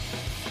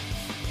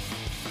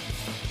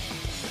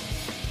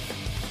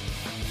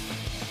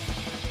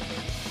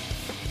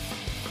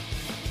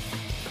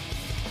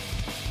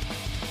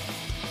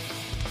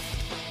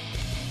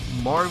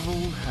Marvel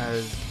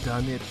has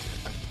done it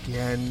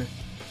again.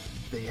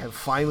 They have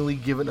finally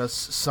given us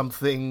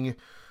something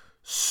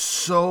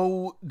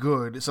so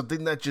good,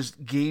 something that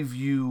just gave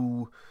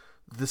you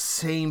the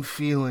same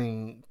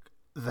feeling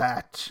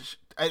that,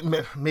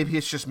 maybe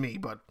it's just me,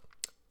 but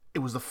it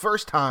was the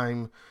first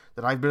time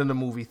that I've been in a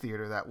movie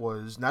theater that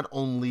was not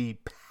only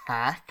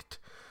packed,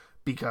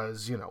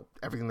 because,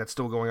 everything that's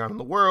still going on in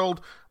the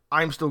world,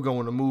 I'm still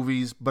going to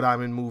movies, but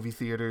I'm in movie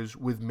theaters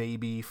with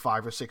maybe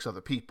 5 or 6 other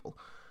people.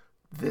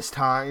 This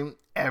time,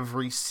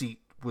 every seat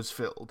was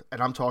filled. And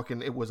I'm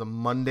talking, it was a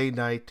Monday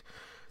night.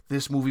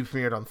 This movie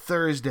premiered on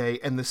Thursday,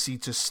 and the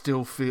seats are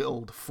still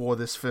filled for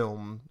this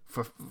film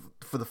for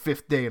the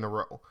 5th day in a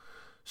row.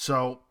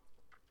 So,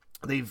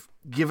 they've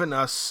given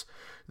us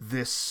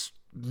this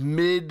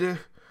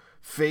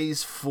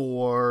mid-phase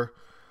 4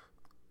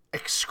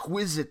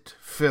 exquisite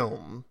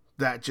film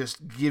that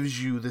just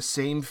gives you the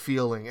same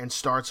feeling and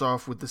starts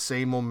off with the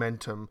same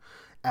momentum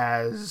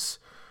as,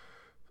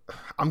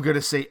 I'm going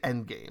to say,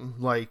 Endgame.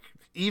 Like,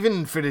 even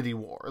Infinity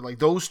War. Like,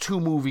 those two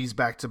movies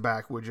back to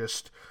back were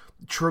just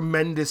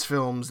tremendous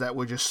films that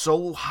were just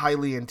so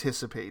highly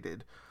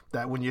anticipated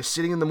that when you're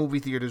sitting in the movie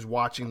theaters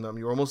watching them,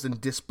 you're almost in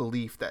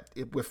disbelief that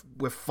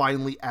we're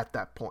finally at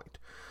that point.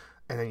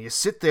 And then you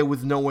sit there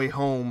with No Way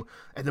Home,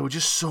 and there were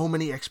just so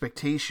many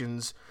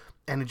expectations,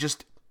 and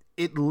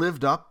it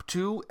lived up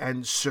to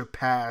and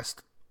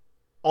surpassed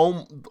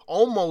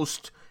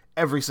almost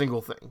every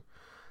single thing.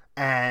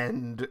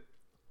 And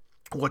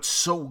what's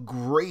so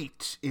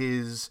great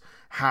is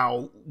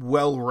how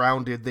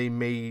well-rounded they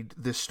made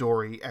this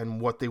story and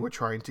what they were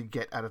trying to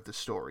get out of the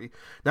story.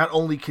 Not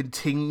only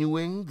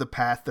continuing the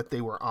path that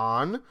they were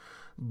on,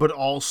 but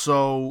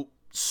also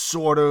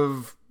sort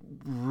of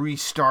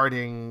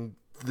restarting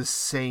the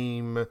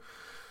same.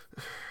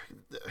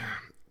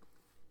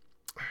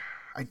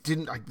 I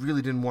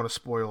really didn't want to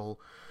spoil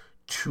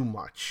too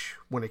much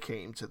when it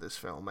came to this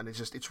film, and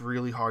it's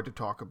really hard to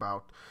talk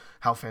about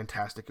how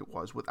fantastic it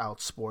was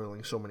without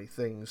spoiling so many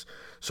things.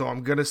 So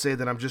I'm gonna say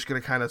that I'm just gonna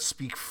kind of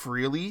speak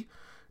freely.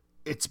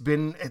 It's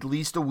been at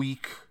least a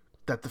week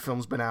that the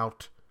film's been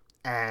out,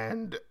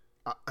 and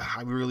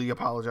I really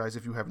apologize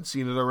if you haven't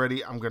seen it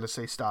already. I'm gonna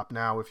say stop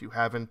now if you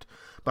haven't,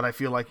 but I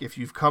feel like if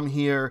you've come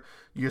here,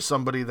 you're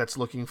somebody that's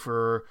looking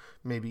for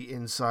maybe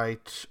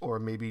insight or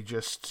maybe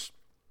just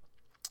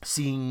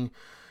seeing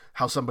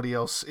how somebody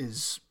else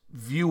is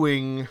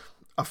viewing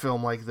a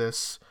film like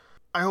this.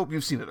 I hope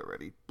you've seen it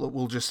already.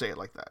 We'll just say it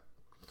like that.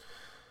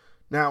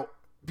 Now,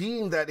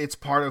 being that it's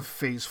part of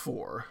Phase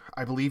 4,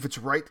 I believe it's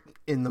right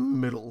in the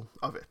middle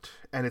of it.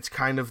 And it's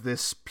kind of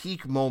this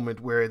peak moment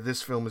where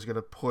this film is going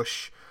to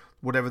push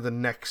whatever the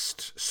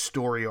next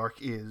story arc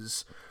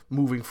is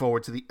moving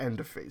forward to the end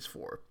of Phase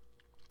 4.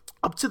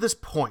 Up to this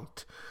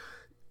point,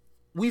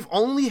 we've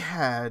only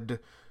had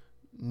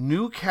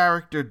new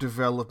character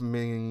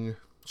developing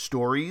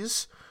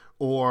stories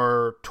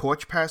or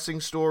torch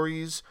passing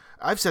stories.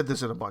 I've said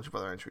this in a bunch of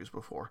other entries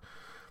before.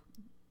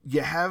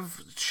 You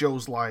have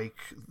shows like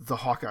the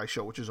Hawkeye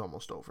show, which is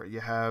almost over. You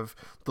have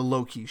the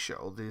Loki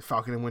show, the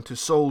Falcon and Winter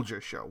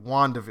Soldier show,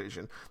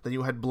 WandaVision. Then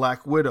you had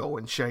Black Widow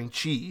and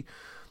Shang-Chi.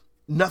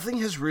 Nothing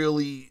has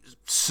really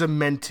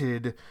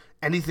cemented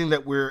anything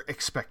that we're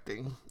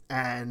expecting.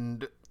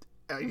 And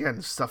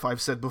again, stuff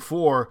I've said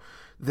before,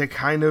 they're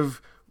kind of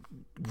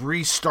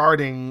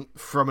restarting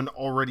from an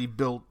already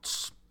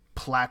built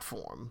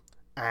platform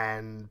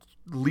and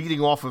leading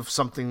off of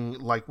something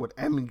like what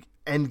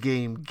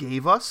Endgame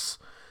gave us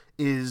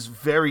is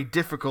very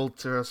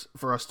difficult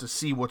for us to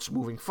see what's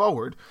moving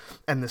forward.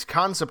 And this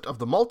concept of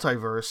the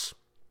multiverse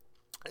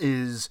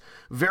is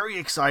very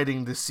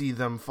exciting to see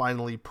them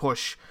finally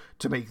push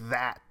to make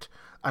that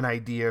an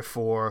idea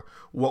for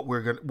what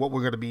we're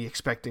going to be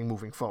expecting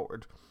moving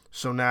forward.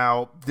 So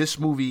now this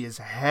movie is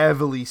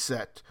heavily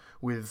set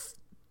with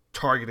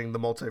targeting the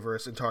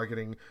multiverse and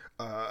targeting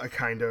a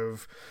kind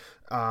of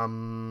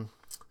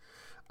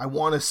I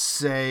want to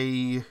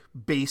say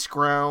base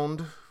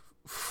ground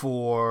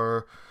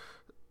for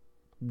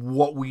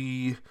what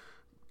we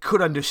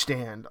could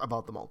understand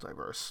about the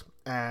multiverse.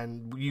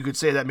 And you could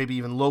say that maybe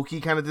even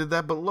Loki kind of did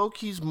that, but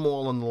Loki's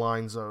more on the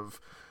lines of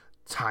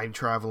time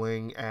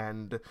traveling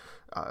and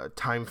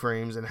time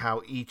frames and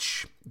how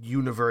each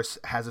universe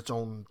has its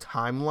own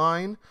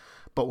timeline.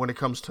 But when it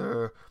comes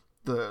to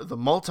the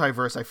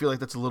multiverse, I feel like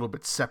that's a little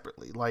bit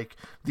separately. Like,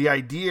 the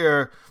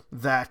idea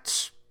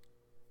that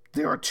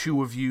there are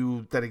two of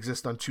you that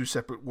exist on two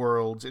separate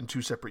worlds in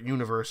two separate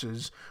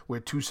universes where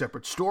two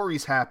separate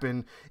stories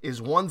happen is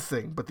one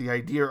thing, but the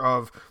idea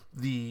of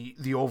the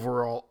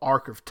overall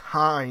arc of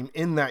time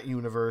in that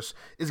universe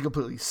is a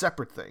completely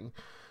separate thing.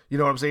 You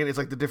know what I'm saying? It's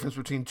like the difference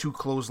between two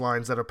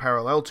clotheslines that are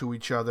parallel to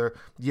each other.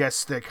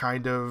 Yes, they're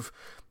kind of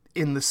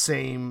in the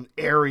same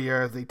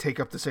area, they take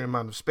up the same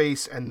amount of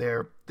space, and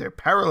they're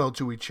parallel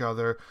to each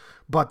other,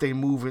 but they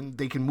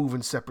can move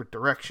in separate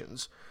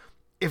directions,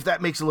 if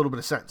that makes a little bit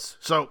of sense.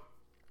 So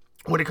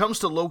when it comes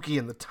to Loki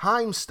and the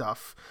time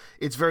stuff,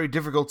 it's very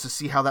difficult to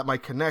see how that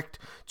might connect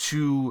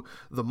to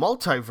the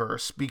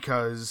multiverse,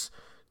 because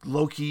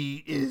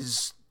Loki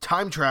is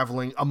time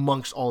traveling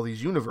amongst all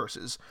these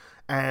universes.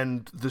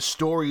 And the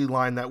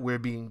storyline that we're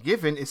being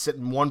given is set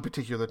in one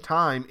particular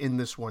time in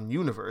this one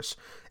universe.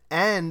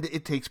 And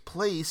it takes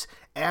place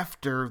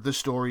after the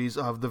stories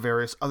of the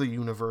various other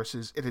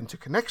universes it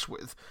interconnects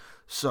with.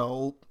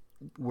 So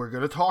we're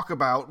going to talk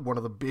about one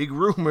of the big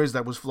rumors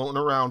that was floating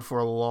around for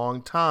a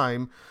long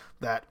time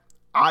that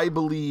I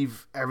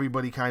believe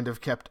everybody kind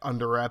of kept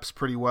under wraps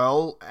pretty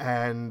well.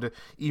 And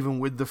even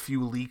with the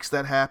few leaks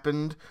that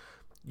happened,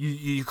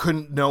 you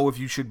couldn't know if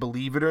you should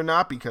believe it or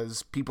not,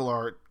 because people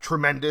are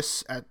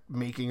tremendous at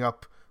making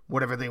up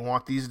whatever they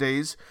want these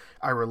days.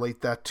 I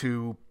relate that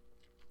to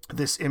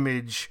this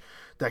image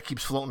that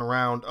keeps floating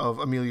around of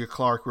Emilia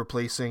Clarke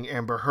replacing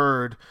Amber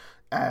Heard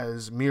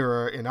as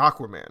Mira in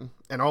Aquaman.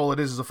 And all it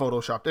is a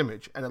photoshopped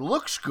image. And it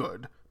looks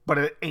good, but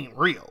it ain't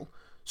real.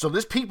 So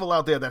there's people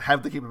out there that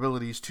have the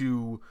capabilities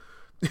to,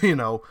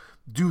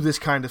 do this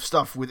kind of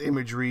stuff with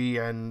imagery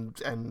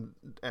and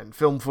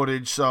film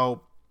footage.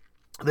 So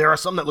there are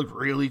some that look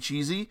really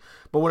cheesy,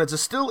 but when it's a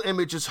still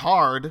image, it's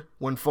hard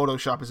when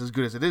Photoshop is as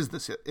good as it is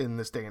in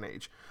this day and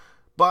age.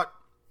 But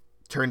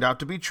turned out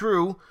to be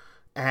true,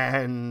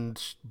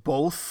 and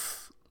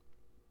both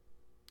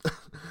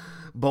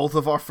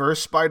of our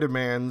first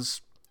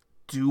Spider-Mans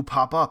do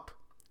pop up,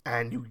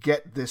 and you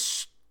get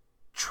this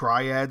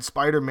triad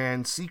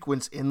Spider-Man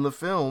sequence in the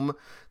film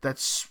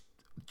that's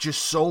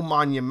just so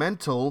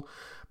monumental,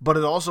 but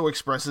it also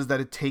expresses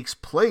that it takes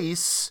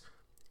place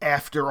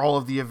after all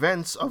of the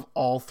events of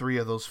all three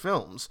of those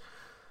films.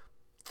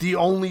 The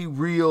only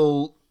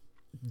real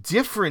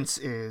difference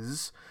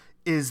is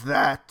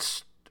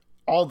that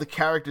all the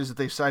characters that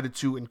they've decided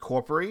to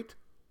incorporate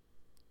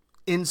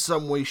in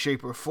some way,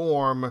 shape, or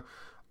form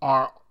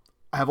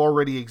have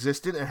already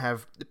existed and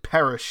have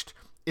perished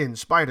in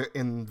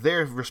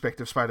their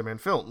respective Spider-Man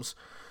films.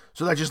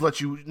 So that just lets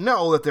you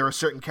know that there are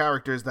certain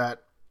characters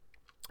that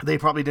they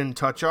probably didn't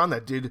touch on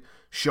that did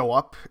show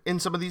up in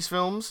some of these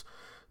films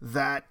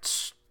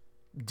that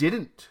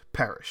didn't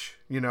perish,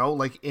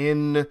 like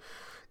in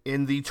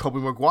the Tobey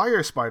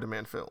Maguire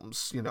Spider-Man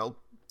films.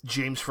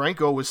 James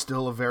Franco was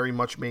still a very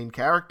much main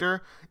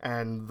character,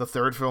 and the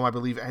third film, I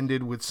believe,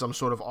 ended with some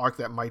sort of arc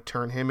that might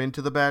turn him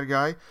into the bad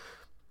guy.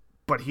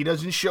 But he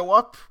doesn't show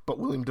up, but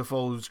William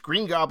Dafoe's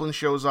Green Goblin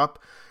shows up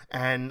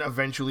and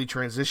eventually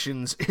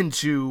transitions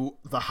into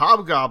the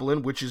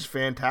Hobgoblin, which is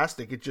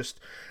fantastic.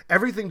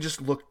 Everything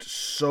just looked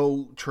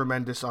so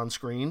tremendous on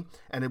screen,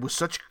 and it was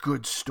such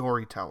good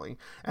storytelling.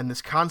 And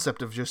this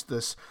concept of just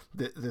this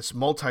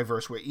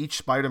multiverse where each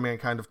Spider-Man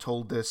kind of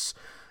told this.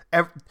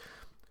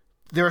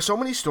 There are so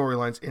many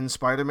storylines in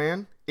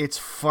Spider-Man. It's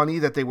funny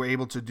that they were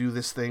able to do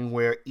this thing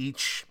where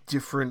each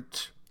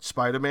different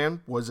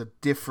Spider-Man was a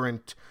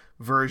different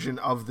version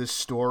of this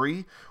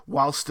story,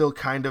 while still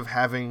kind of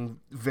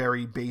having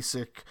very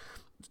basic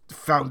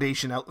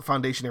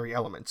foundationary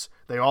elements.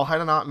 They all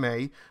had an Aunt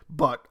May,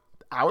 but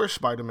our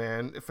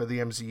Spider-Man for the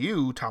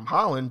MCU, Tom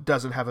Holland,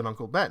 doesn't have an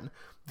Uncle Ben.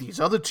 These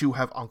other two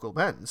have Uncle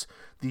Bens.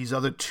 These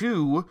other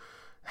two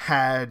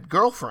had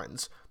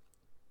girlfriends.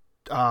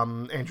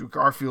 Andrew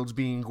Garfield's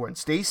being Gwen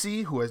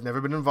Stacy, who has never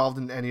been involved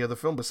in any other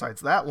film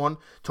besides that one.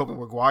 Tobey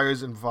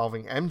Maguire's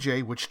involving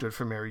MJ, which stood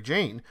for Mary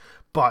Jane.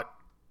 But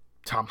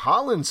Tom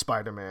Holland's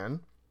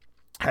Spider-Man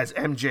has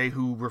MJ,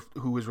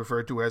 who is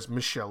referred to as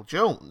Michelle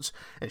Jones,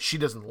 and she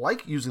doesn't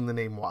like using the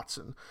name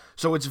Watson.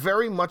 So it's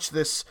very much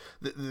this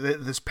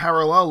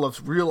parallel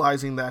of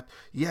realizing that,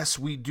 yes,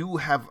 we do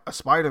have a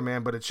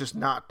Spider-Man, but it's just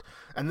not.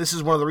 And this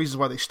is one of the reasons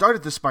why they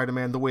started the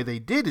Spider-Man the way they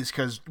did, is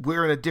because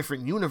we're in a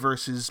different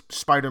universe's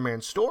Spider-Man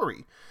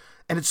story.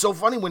 And it's so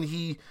funny when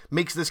he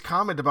makes this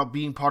comment about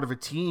being part of a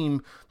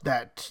team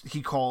that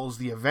he calls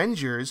the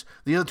Avengers.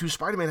 The other two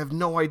Spider-Man have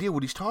no idea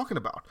what he's talking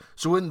about.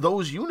 So in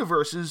those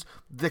universes,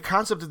 the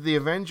concept of the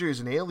Avengers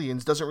and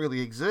aliens doesn't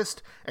really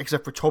exist,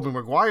 except for Tobey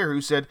Maguire,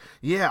 who said,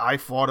 yeah, I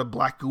fought a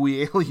black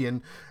gooey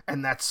alien,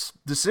 and that's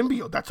the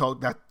symbiote. That's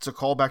a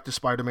callback to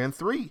Spider-Man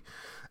 3.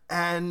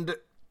 And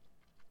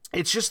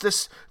it's just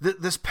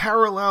this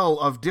parallel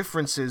of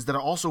differences that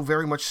are also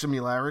very much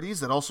similarities,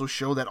 that also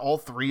show that all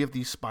three of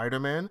these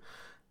Spider-Man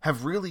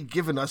have really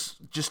given us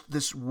just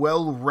this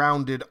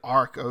well-rounded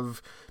arc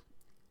of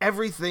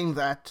everything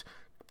that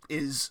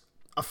is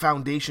a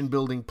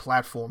foundation-building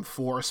platform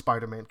for a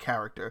Spider-Man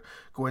character.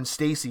 Gwen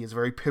Stacy is a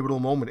very pivotal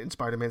moment in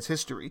Spider-Man's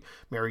history.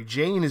 Mary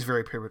Jane is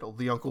very pivotal.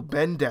 The Uncle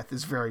Ben death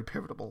is very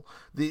pivotal.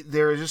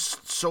 There are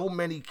just so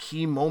many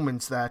key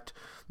moments that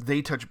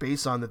they touch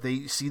base on, that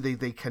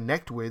they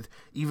connect with,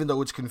 even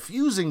though it's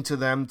confusing to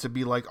them to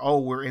be like, oh,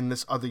 we're in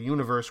this other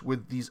universe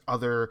with these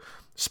other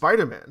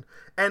Spider-Man.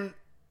 And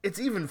it's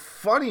even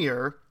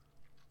funnier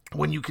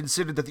when you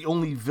consider that the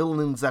only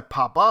villains that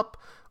pop up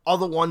are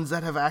the ones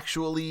that have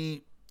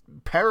actually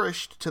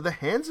perished to the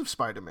hands of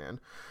Spider-Man,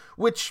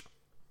 which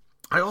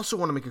I also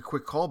want to make a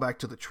quick callback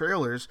to the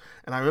trailers.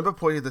 And I remember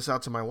pointing this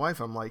out to my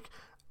wife. I'm like,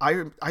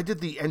 I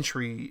did the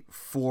entry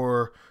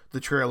for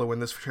the trailer when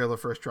this trailer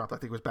first dropped. I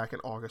think it was back in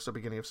August or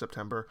beginning of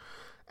September.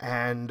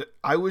 And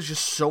I was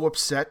just so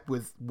upset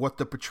with what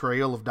the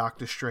portrayal of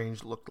Doctor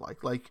Strange looked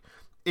like. Like,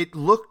 it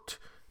looked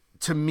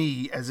to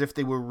me as if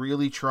they were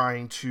really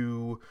trying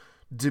to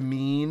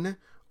demean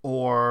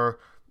or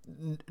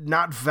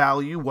not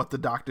value what the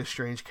Doctor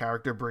Strange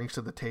character brings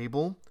to the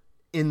table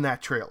in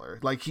that trailer.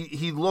 Like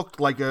he looked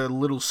like a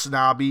little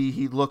snobby.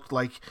 He looked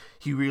like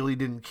he really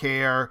didn't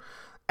care.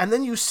 And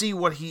then you see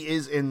what he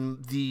is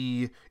in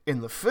the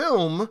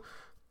film,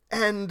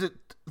 and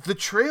the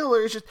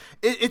trailer is just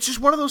it's just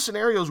one of those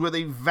scenarios where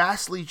they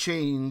vastly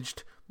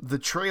changed the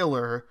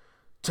trailer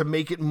to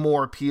make it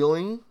more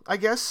appealing, I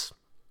guess,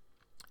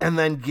 and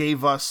then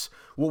gave us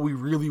what we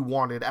really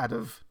wanted out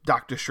of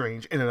Doctor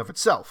Strange in and of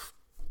itself.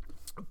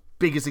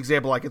 Biggest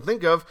example I can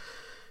think of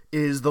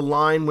is the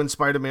line when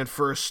Spider-Man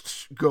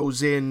first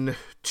goes in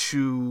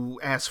to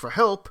ask for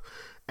help,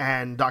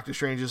 and Doctor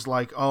Strange is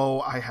like,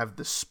 oh, I have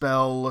this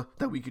spell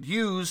that we could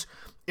use.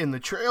 In the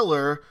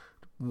trailer,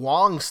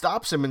 Wong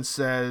stops him and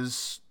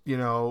says, you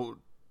know,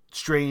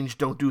 Strange,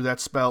 don't do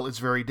that spell, it's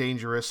very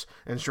dangerous.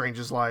 And Strange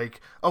is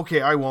like,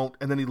 okay, I won't.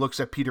 And then he looks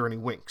at Peter and he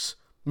winks,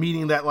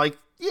 meaning that, like,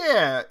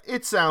 yeah,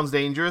 it sounds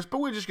dangerous,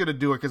 but we're just going to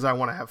do it because I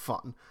want to have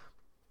fun.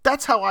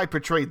 That's how I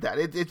portrayed that.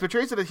 It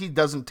portrays it that he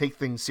doesn't take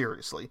things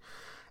seriously.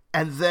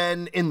 And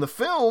then in the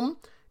film,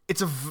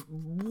 it's a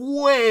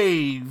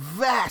way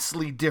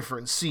vastly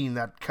different scene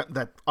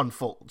that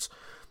unfolds.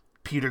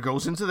 Peter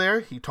goes into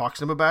there, he talks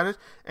to him about it,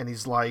 and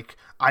he's like,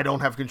 I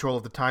don't have control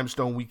of the time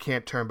stone, we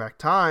can't turn back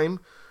time.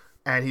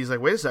 And he's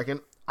like, wait a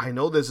second, I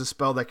know there's a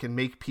spell that can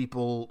make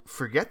people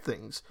forget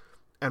things.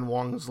 And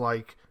Wong's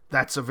like,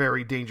 that's a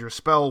very dangerous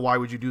spell, why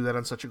would you do that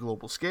on such a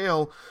global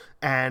scale?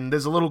 And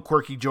there's a little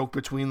quirky joke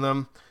between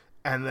them,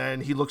 and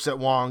then he looks at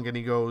Wong and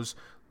he goes,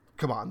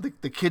 come on,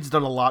 the kid's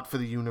done a lot for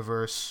the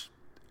universe.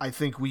 I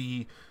think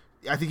he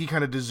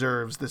kind of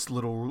deserves this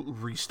little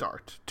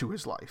restart to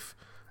his life.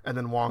 And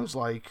then Wong's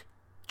like,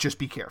 just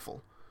be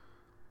careful.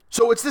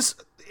 So it's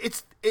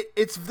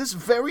this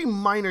very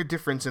minor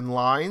difference in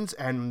lines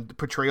and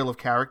portrayal of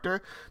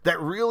character that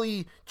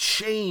really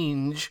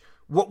change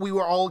what we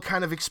were all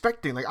kind of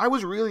expecting. Like, I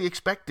was really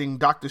expecting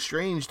Doctor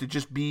Strange to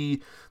just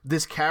be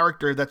this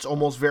character that's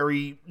almost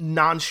very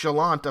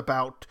nonchalant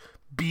about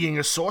being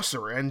a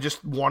sorcerer and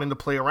just wanting to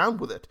play around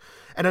with it.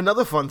 And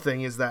another fun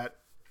thing is that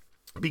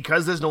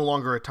because there's no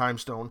longer a time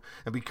stone,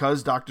 and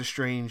because Doctor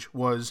Strange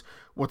was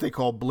what they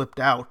call blipped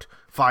out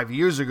 5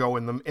 years ago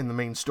in the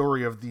main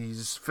story of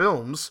these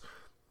films,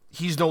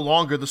 he's no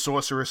longer the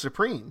Sorcerer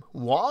Supreme.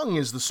 Wong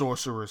is the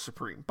Sorcerer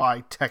Supreme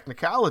by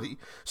technicality,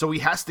 so he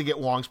has to get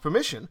Wong's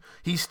permission.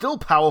 He's still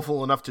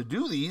powerful enough to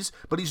do these,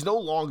 but he's no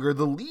longer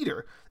the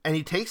leader, and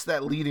he takes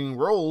that leading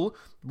role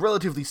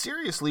relatively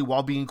seriously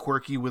while being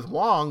quirky with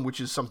Wong, which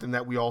is something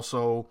that we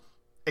also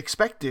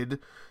expected,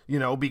 you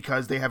know,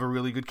 because they have a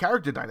really good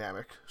character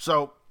dynamic.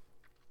 So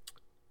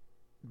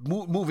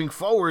moving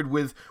forward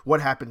with what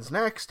happens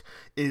next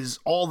is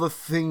all the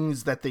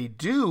things that they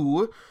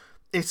do.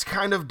 It's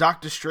kind of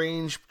Doctor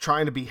Strange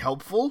trying to be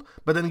helpful,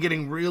 but then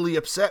getting really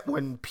upset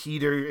when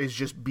Peter is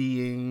just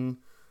being,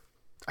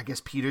 I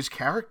guess, Peter's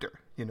character.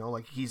 You know,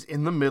 like, he's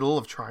in the middle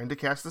of trying to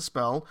cast the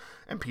spell,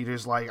 and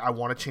Peter's like, I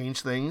want to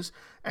change things,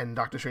 and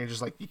Doctor Strange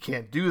is like, you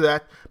can't do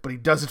that, but he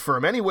does it for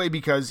him anyway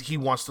because he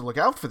wants to look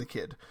out for the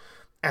kid.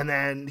 And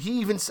then he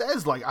even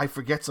says, like, I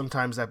forget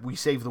sometimes that we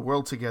save the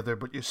world together,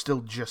 but you're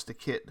still just a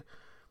kid.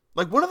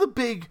 Like, one of the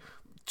big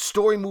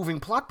story-moving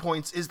plot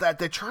points is that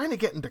they're trying to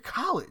get into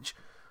college.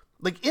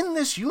 Like, in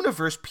this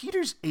universe,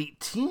 Peter's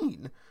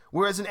 18,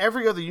 whereas in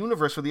every other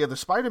universe for the other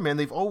Spider-Man,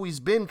 they've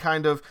always been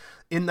kind of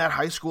in that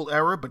high school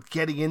era, but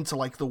getting into,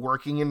 like, the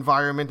working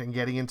environment and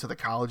getting into the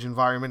college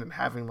environment and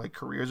having, like,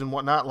 careers and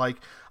whatnot. Like,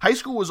 high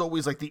school was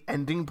always, like, the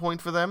ending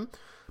point for them.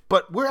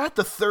 But we're at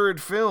the third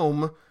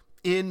film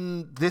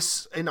in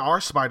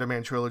our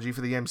Spider-Man trilogy for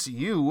the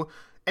MCU,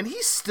 and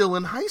he's still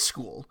in high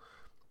school.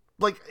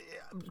 Like,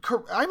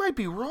 I might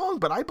be wrong,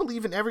 but I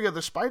believe in every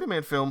other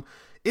Spider-Man film,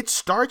 it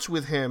starts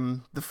with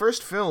him, the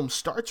first film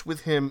starts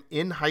with him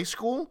in high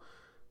school,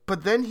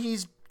 but then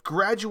he's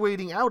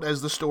graduating out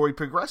as the story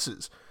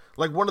progresses.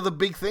 Like, one of the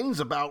big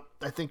things about,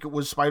 I think it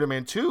was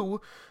Spider-Man 2,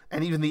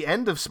 and even the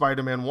end of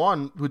Spider-Man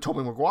 1 with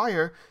Tobey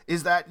Maguire,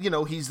 is that, you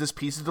know, he's this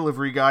pizza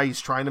delivery guy,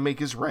 he's trying to make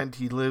his rent,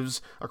 he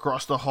lives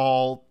across the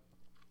hall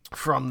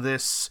from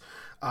this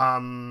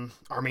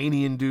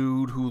Armenian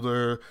dude who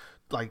the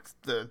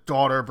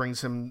daughter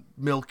brings him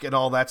milk and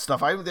all that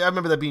stuff. I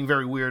remember that being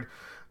very weird.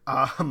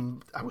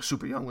 I was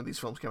super young when these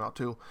films came out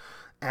too.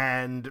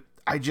 And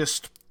I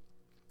just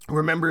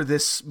remember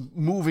this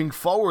moving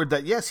forward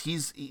that, yes,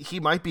 he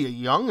might be a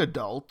young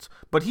adult,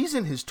 but he's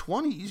in his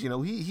 20s, you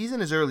know, he's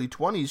in his early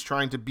 20s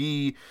trying to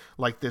be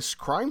like this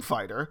crime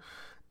fighter.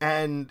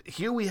 And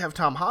here we have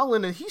Tom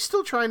Holland, and he's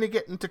still trying to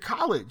get into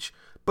college,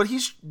 but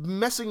he's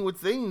messing with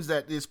things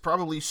that is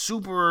probably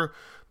super,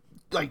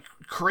 like,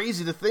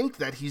 crazy to think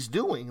that he's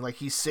doing. Like,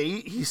 he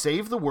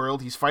saved the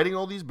world, he's fighting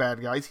all these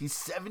bad guys, he's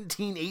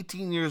 17,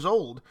 18 years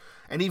old,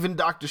 and even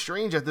Doctor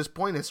Strange at this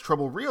point has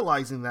trouble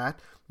realizing that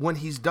when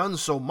he's done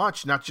so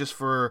much, not just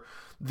for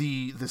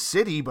the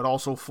city, but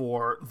also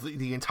for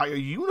the entire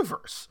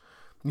universe.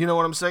 You know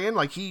what I'm saying?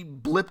 Like, he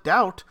blipped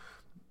out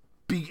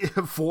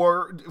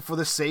for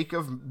the sake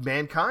of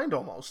mankind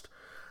almost.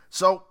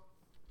 So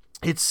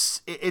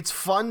it's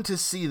fun to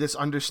see this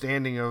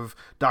understanding of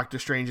Doctor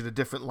Strange in a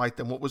different light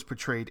than what was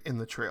portrayed in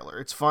the trailer.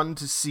 It's fun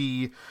to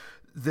see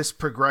this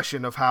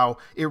progression of how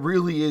it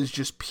really is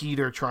just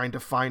Peter trying to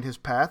find his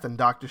path and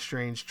Doctor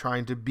Strange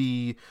trying to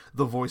be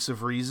the voice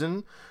of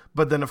reason.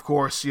 But then, of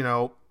course,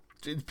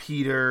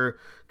 Peter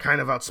kind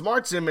of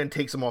outsmarts him and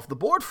takes him off the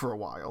board for a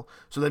while.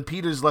 So then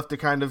Peter's left to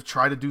kind of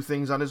try to do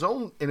things on his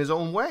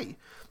own way.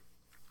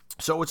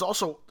 So it's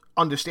also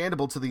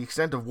understandable to the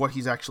extent of what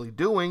he's actually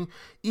doing,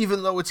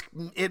 even though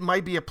it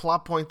might be a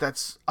plot point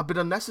that's a bit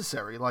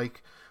unnecessary.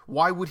 Like,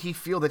 why would he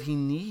feel that he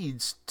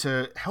needs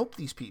to help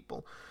these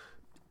people?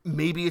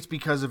 Maybe it's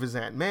because of his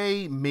Aunt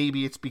May.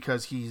 Maybe it's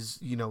because he's,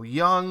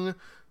 young.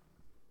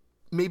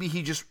 Maybe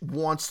he just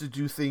wants to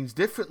do things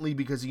differently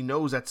because he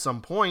knows at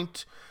some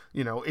point,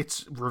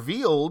 it's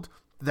revealed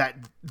that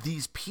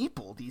these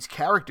people, these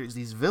characters,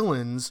 these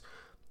villains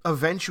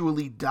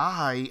eventually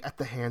die at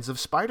the hands of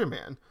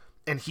Spider-Man.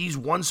 And he's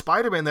one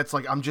Spider-Man that's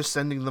like, I'm just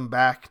sending them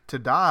back to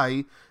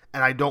die,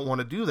 and I don't want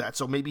to do that.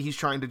 So maybe he's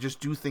trying to just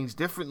do things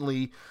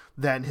differently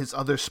than his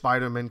other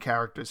Spider-Man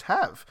characters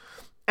have.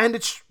 And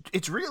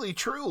it's really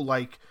true.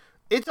 Like,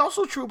 it's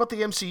also true about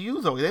the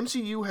MCU, though. The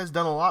MCU has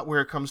done a lot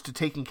where it comes to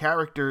taking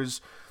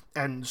characters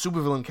and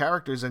supervillain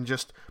characters and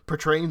just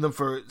portraying them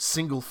for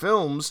single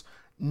films,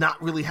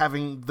 not really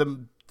having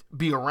them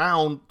be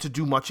around to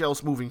do much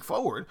else moving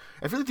forward.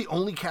 I feel like the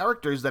only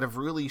characters that have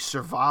really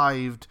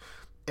survived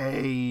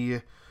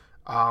a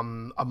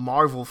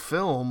Marvel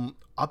film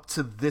up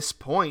to this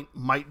point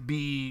might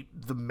be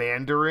the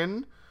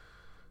Mandarin,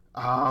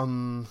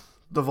 the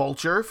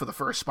Vulture for the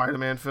first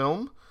Spider-Man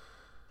film.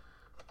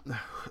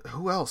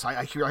 Who else?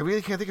 I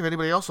really can't think of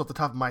anybody else off the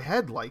top of my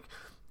head. Like,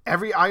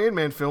 every Iron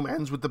Man film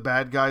ends with the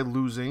bad guy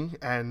losing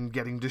and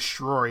getting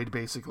destroyed,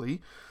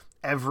 basically.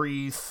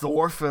 Every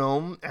Thor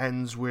film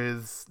ends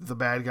with the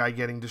bad guy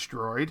getting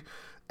destroyed.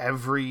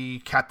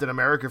 Every Captain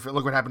America film,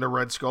 look what happened to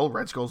Red Skull.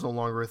 Red Skull's no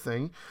longer a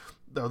thing.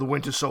 The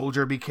Winter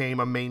Soldier became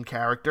a main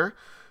character.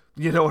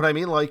 You know what I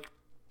mean? Like,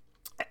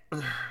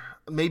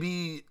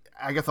 maybe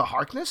Agatha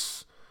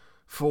Harkness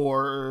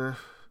for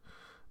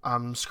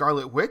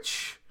Scarlet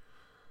Witch.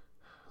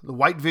 The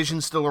White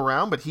Vision's still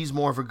around, but he's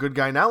more of a good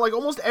guy now. Like,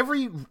 almost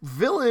every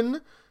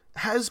villain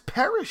has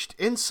perished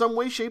in some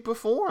way, shape, or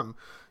form.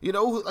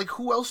 Like,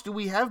 who else do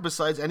we have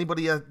besides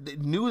anybody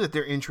new that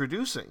they're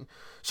introducing?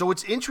 So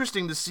it's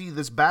interesting to see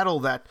this battle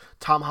that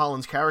Tom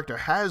Holland's character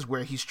has,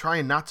 where he's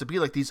trying not to be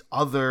like these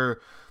other,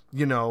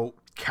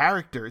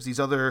 characters, these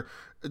other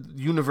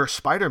universe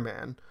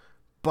Spider-Man,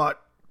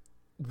 but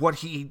what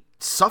he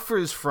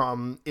suffers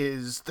from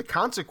is the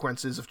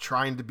consequences of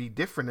trying to be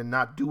different and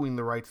not doing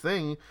the right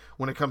thing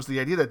when it comes to the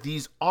idea that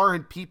these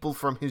aren't people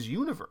from his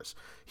universe.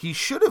 He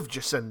should have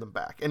just sent them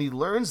back, and he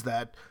learns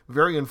that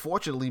very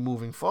unfortunately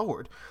moving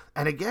forward.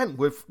 And again,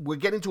 we're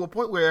getting to a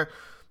point where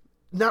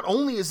not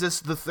only is this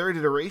the third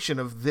iteration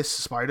of this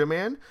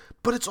Spider-Man,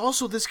 but it's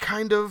also this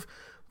kind of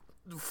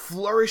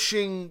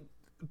flourishing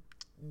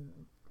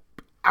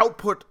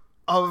output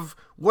of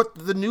what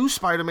the new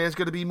Spider-Man is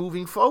going to be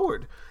moving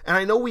forward. And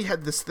I know we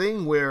had this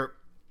thing where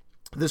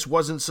this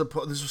was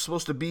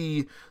supposed to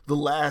be the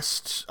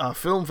last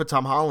film for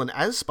Tom Holland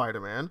as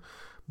Spider-Man,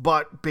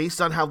 but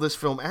based on how this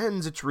film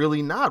ends, it's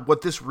really not.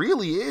 What this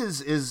really is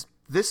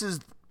this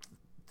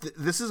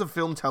is a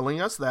film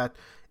telling us that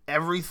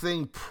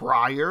everything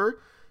prior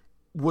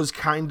was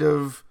kind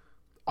of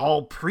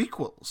all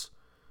prequels.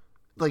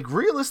 Like,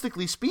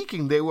 realistically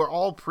speaking, they were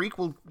all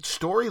prequel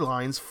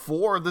storylines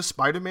for the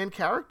Spider-Man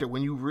character.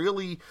 When you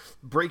really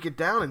break it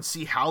down and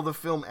see how the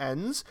film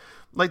ends,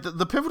 like,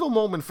 the pivotal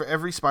moment for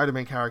every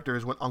Spider-Man character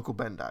is when Uncle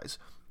Ben dies.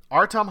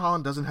 Our Tom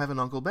Holland doesn't have an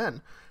Uncle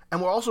Ben.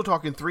 And we're also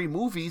talking 3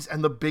 movies,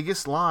 and the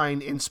biggest line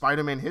in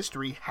Spider-Man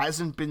history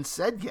hasn't been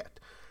said yet.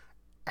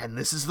 And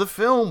this is the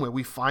film where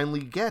we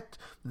finally get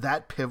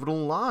that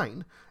pivotal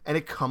line. And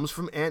it comes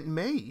from Aunt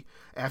May.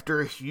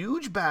 After a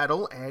huge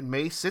battle, Aunt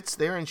May sits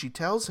there and she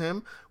tells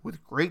him,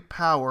 with great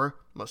power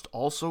must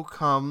also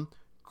come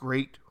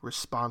great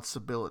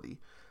responsibility.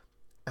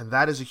 And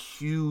that is a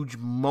huge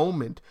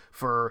moment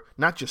for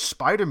not just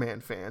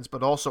Spider-Man fans,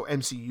 but also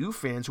MCU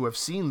fans who have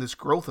seen this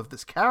growth of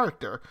this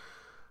character.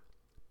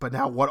 But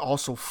now what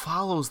also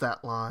follows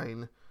that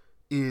line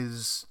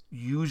is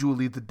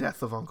usually the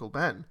death of Uncle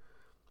Ben.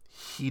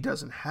 He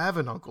doesn't have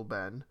an Uncle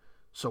Ben,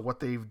 so what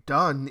they've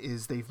done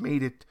is they've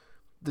made it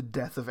the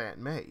death of Aunt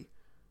May.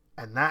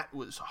 And that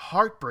was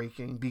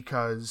heartbreaking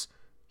because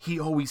he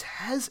always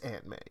has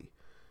Aunt May.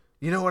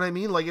 You know what I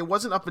mean? Like, it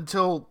wasn't up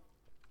until,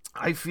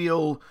 I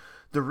feel,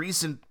 the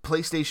recent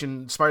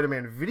PlayStation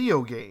Spider-Man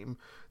video game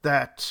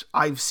that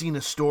I've seen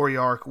a story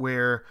arc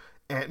where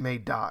Aunt May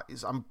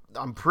dies.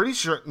 I'm pretty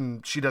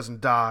certain she doesn't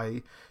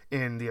die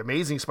in the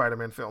Amazing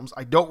Spider-Man films.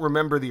 I don't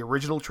remember the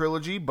original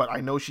trilogy, but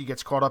I know she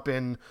gets caught up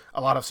in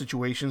a lot of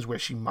situations where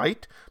she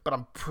might, but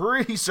I'm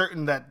pretty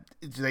certain that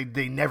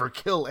they never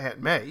kill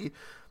Aunt May.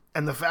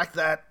 And the fact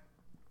that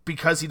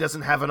because he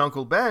doesn't have an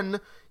Uncle Ben,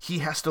 he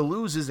has to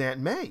lose his Aunt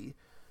May.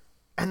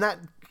 And that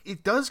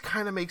it does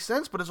kind of make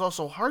sense, but it's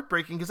also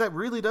heartbreaking because that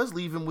really does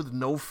leave him with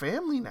no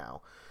family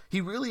now.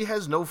 He really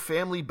has no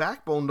family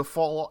backbone to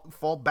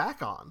fall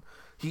back on.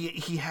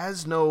 He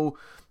has no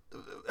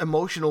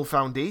emotional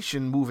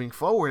foundation moving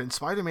forward, and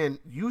Spider-Man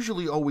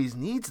usually always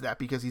needs that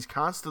because he's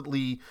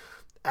constantly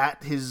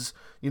at his,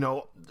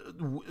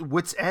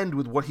 wit's end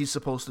with what he's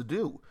supposed to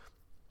do.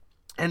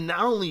 And not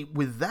only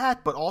with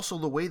that, but also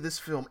the way this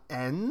film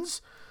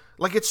ends.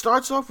 Like, it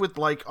starts off with,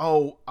 like,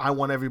 oh, I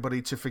want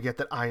everybody to forget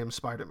that I am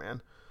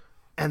Spider-Man.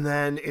 And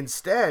then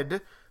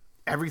instead,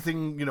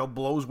 everything,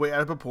 blows way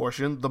out of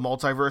proportion. The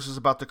multiverse is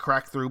about to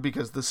crack through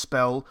because the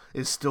spell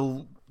is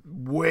still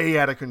way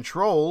out of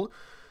control.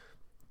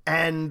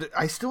 And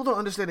I still don't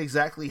understand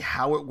exactly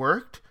how it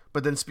worked.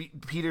 But then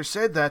Peter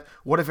said that,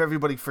 what if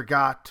everybody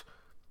forgot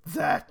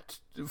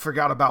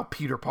about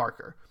Peter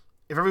Parker?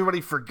 If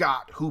everybody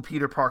forgot who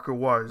Peter Parker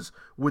was,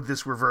 would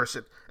this reverse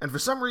it? And for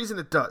some reason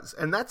it does.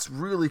 And that's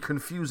really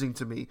confusing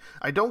to me.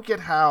 I don't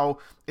get how,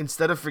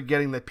 instead of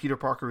forgetting that Peter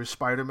Parker is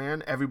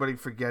Spider-Man, everybody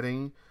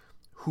forgetting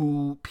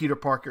who Peter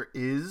Parker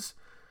is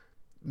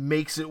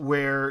makes it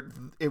where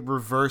it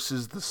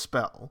reverses the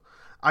spell.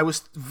 I'm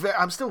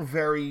still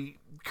very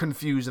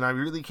confused, and I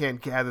really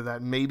can't gather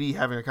that. Maybe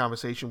having a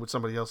conversation with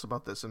somebody else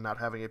about this and not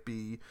having it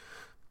be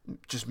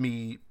just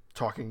me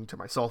talking to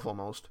myself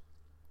almost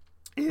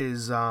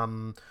is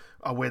a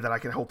way that I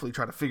can hopefully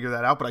try to figure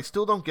that out, but I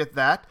still don't get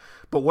that.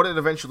 But what it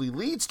eventually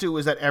leads to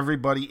is that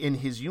everybody in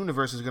his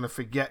universe is going to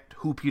forget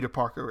who Peter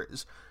Parker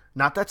is.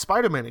 Not that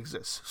Spider-Man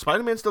exists.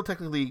 Spider-Man still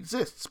technically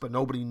exists, but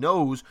nobody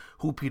knows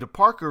who Peter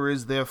Parker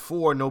is,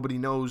 therefore nobody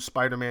knows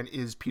Spider-Man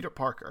is Peter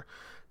Parker.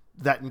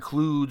 That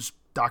includes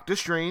Doctor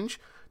Strange,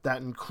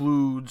 that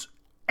includes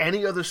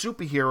any other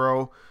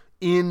superhero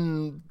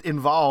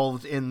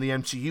involved in the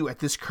MCU at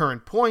this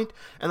current point,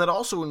 and that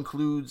also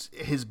includes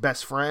his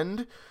best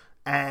friend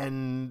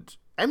and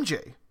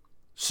MJ.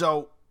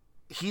 So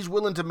he's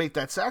willing to make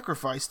that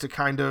sacrifice to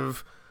kind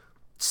of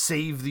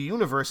save the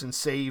universe and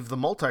save the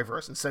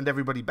multiverse and send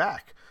everybody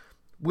back,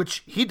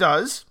 which he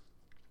does,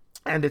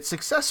 and it's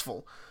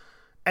successful.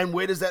 And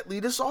where does that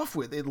lead us off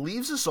with? It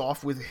leaves us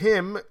off with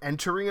him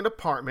entering an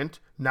apartment,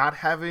 not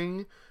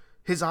having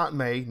his Aunt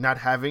May, not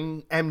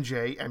having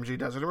MJ. MJ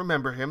doesn't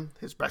remember him.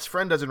 His best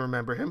friend doesn't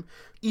remember him.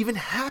 Even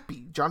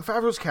Happy, Jon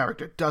Favreau's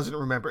character, doesn't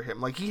remember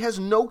him. Like, he has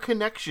no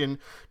connection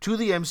to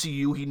the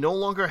MCU. He no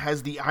longer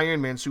has the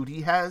Iron Man suit.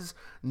 He has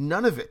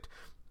none of it.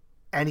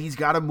 And he's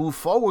got to move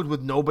forward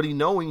with nobody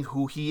knowing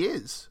who he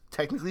is.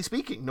 Technically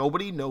speaking,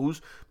 nobody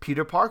knows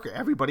Peter Parker.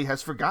 Everybody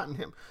has forgotten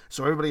him.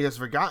 So everybody has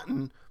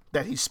forgotten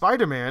that he's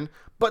Spider-Man,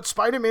 but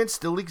Spider-Man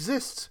still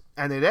exists.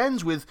 And it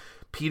ends with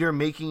Peter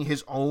making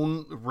his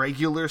own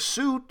regular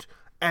suit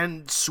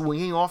and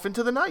swinging off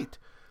into the night.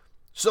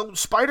 So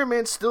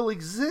Spider-Man still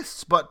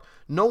exists, but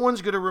no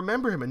one's going to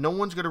remember him, and no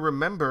one's going to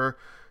remember,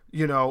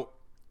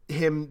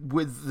 him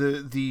with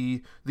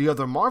the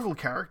other Marvel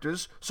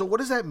characters. So what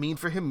does that mean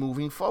for him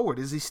moving forward?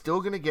 Is he still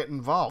going to get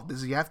involved?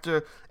 Does he have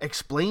to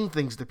explain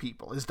things to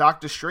people? Is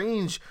Doctor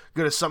Strange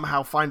going to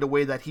somehow find a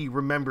way that he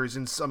remembers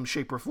in some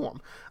shape or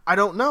form? I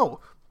don't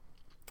know.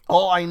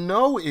 All I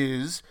know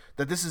is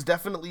that this is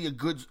definitely a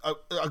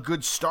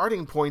good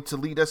starting point to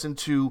lead us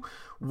into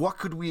what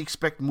could we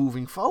expect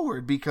moving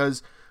forward,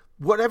 because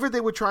whatever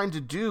they were trying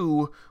to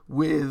do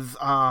with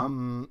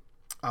the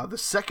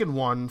second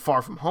one,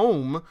 Far From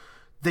Home,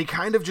 they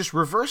kind of just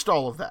reversed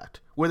all of that,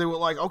 where they were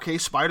like, okay,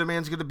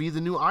 Spider-Man's going to be the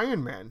new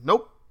Iron Man.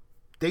 Nope.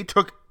 They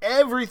took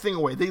everything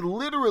away. They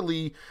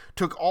literally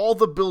took all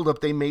the buildup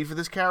they made for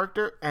this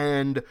character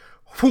and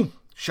whoom,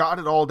 shot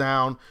it all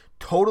down,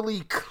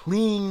 totally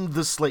cleaned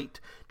the slate,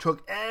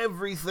 took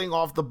everything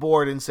off the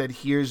board and said,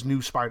 here's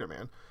new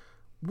Spider-Man.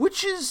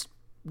 Which is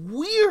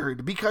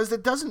weird, because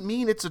it doesn't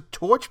mean it's a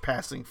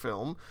torch-passing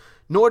film,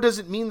 nor does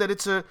it mean that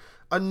it's a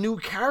new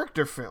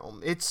character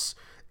film.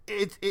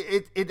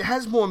 It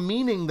has more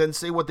meaning than,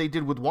 say, what they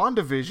did with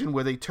WandaVision,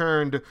 where they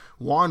turned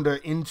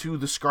Wanda into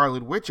the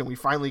Scarlet Witch, and we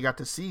finally got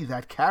to see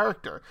that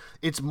character.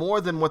 It's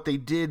more than what they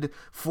did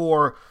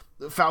for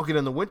Falcon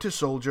and the Winter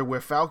Soldier,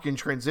 where Falcon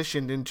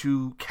transitioned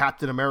into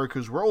Captain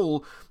America's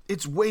role.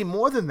 It's way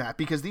more than that,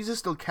 because these are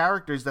still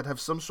characters that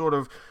have some sort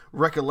of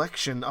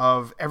recollection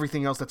of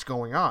everything else that's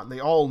going on. They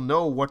all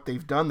know what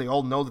they've done. They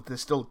all know that they're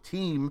still a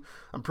team.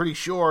 I'm pretty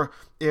sure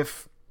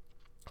if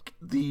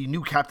the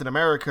new Captain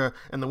America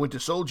and the Winter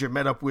Soldier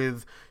met up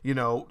with,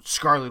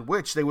 Scarlet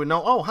Witch, they would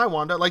know, oh, hi,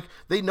 Wanda. Like,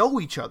 they know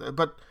each other,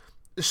 but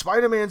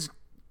Spider-Man's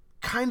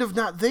kind of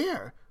not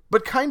there,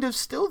 but kind of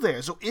still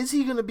there. So is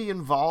he going to be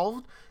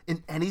involved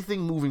in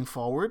anything moving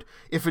forward?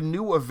 If a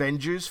new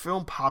Avengers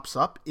film pops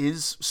up,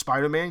 is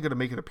Spider-Man going to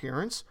make an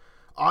appearance?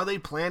 Are they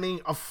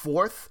planning a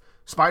fourth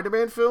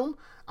Spider-Man film?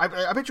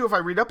 I bet you if I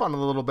read up on it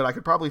a little bit, I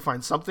could probably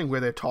find something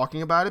where they're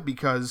talking about it,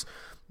 because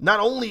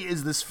not only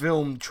is this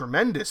film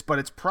tremendous, but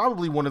it's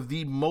probably one of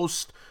the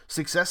most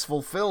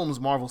successful films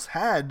Marvel's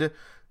had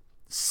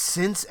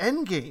since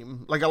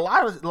Endgame. Like, a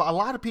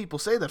lot of people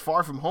say that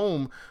Far From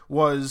Home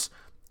was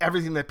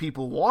everything that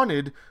people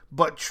wanted,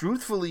 but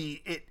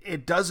truthfully,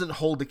 it doesn't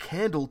hold a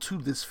candle to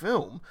this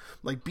film.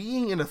 Like,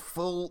 being in a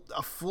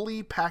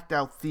fully packed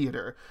out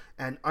theater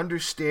and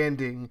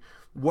understanding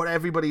what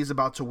everybody is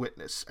about to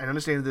witness, and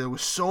understanding that there were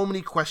so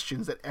many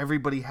questions that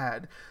everybody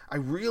had. I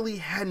really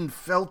hadn't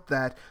felt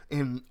that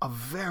in a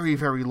very,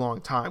 very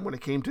long time when it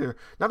came to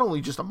not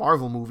only just a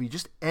Marvel movie,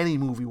 just any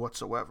movie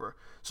whatsoever.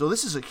 So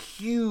this is a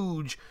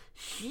huge,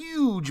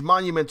 huge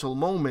monumental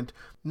moment,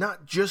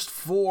 not just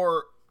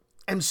for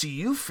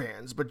MCU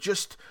fans, but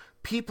just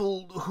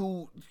people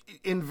who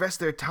invest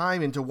their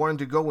time into wanting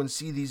to go and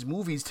see these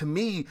movies. To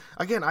me,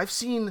 again, I've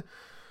seen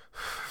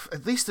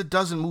at least a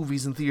dozen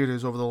movies in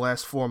theaters over the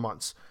last 4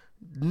 months.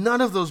 None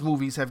of those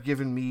movies have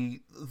given me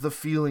the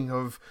feeling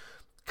of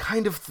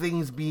kind of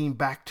things being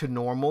back to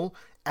normal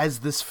as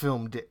this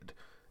film did.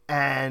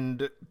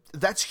 And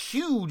that's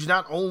huge,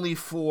 not only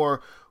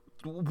for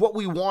what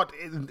we want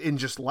in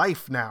just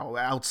life now,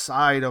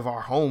 outside of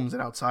our homes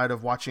and outside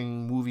of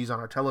watching movies on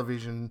our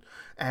television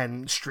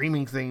and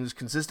streaming things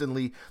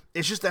consistently.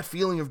 It's just that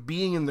feeling of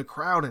being in the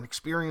crowd and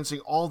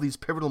experiencing all these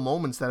pivotal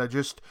moments that are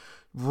just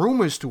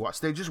rumors to us.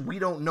 They're just we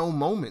don't know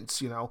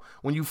moments, you know.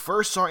 When you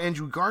first saw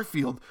Andrew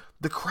Garfield,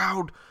 the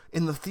crowd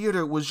in the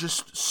theater was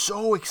just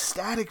so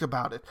ecstatic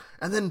about it.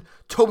 And then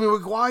Tobey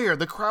Maguire,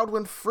 the crowd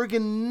went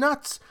friggin'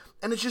 nuts.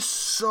 And it's just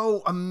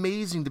so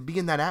amazing to be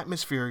in that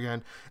atmosphere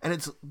again. And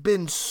it's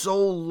been so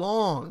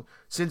long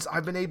since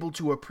I've been able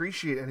to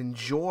appreciate and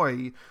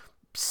enjoy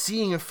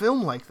seeing a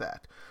film like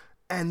that.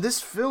 And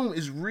this film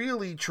is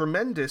really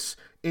tremendous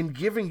in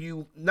giving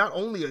you not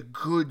only a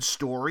good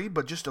story,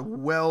 but just a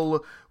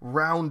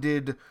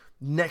well-rounded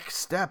next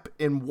step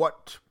in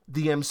what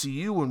the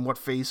MCU and what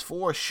Phase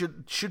 4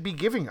 should be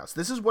giving us.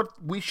 This is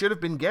what we should have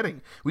been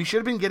getting. We should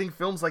have been getting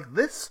films like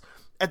this.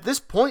 At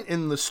this point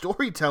in the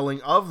storytelling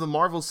of the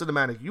Marvel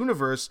Cinematic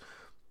Universe,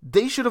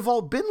 they should have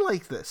all been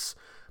like this.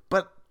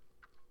 But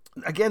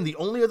again, the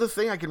only other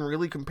thing I can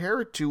really compare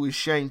it to is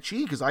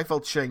Shang-Chi, because I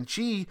felt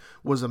Shang-Chi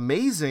was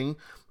amazing.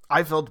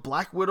 I felt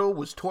Black Widow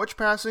was torch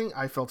passing.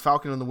 I felt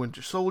Falcon and the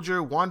Winter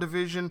Soldier,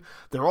 WandaVision,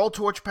 they're all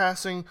torch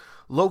passing.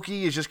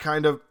 Loki is just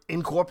kind of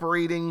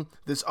incorporating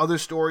this other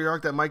story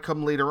arc that might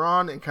come later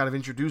on and kind of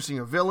introducing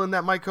a villain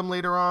that might come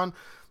later on.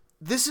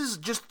 This is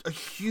just a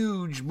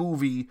huge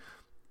movie,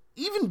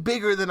 even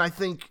bigger than I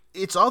think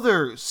its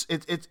others.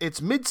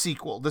 It's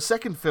mid-sequel, the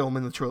second film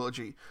in the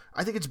trilogy.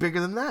 I think it's bigger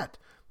than that.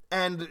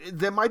 And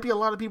there might be a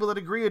lot of people that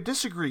agree or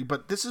disagree,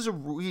 but this is a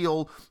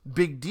real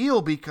big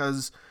deal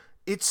because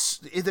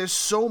there's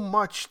so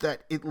much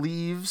that it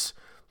leaves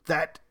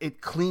that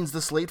it cleans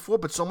the slate for,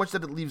 but so much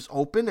that it leaves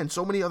open and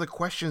so many other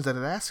questions that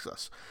it asks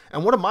us.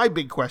 And one of my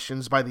big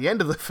questions by the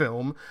end of the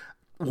film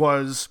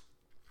was,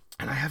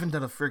 and I haven't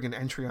done a friggin'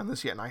 entry on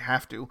this yet, and I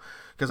have to,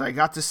 because I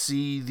got to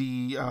see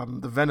the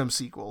Venom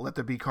sequel, Let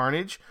There Be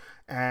Carnage,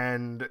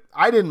 and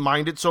I didn't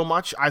mind it so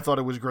much. I thought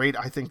it was great.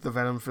 I think the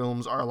Venom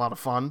films are a lot of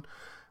fun.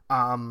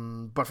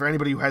 But for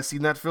anybody who has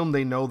seen that film,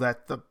 they know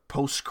that the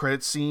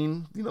post-credit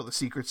scene, you know, the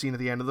secret scene at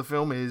the end of the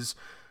film, is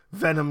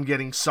Venom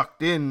getting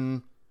sucked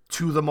in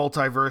to the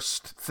multiverse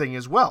thing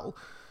as well.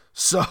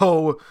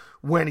 So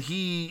when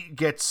he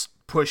gets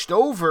pushed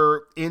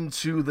over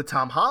into the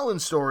Tom Holland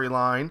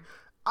storyline,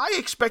 I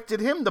expected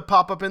him to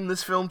pop up in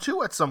this film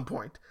too at some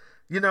point.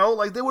 You know,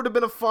 like there would have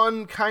been a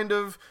fun kind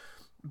of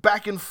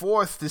back and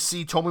forth to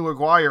see Tobey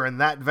Maguire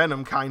and that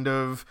Venom kind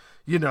of,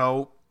 you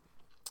know,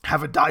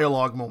 have a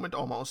dialogue moment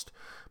almost.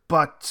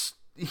 But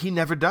he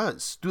never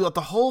does. Throughout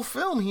the whole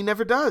film, he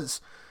never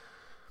does.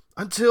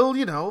 Until,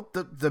 you know,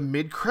 the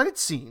mid-credit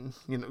scene.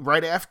 You know,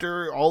 right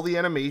after all the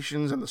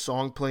animations and the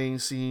song playing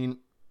scene.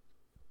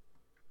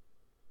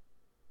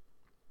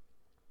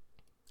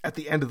 At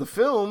the end of the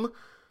film,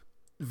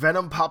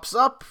 Venom pops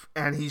up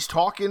and he's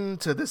talking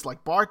to this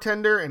like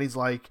bartender and he's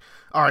like,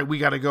 all right, we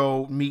got to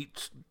go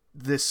meet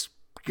this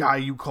guy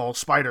you call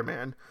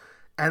Spider-Man.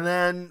 And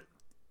then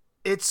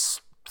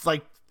it's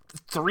like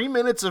 3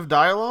 minutes of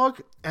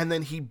dialogue and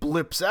then he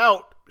blips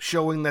out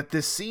showing that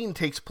this scene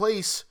takes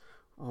place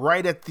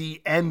right at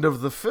the end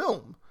of the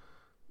film.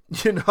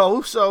 You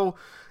know, so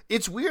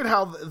it's weird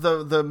how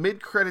the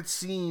mid-credit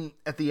scene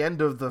at the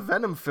end of the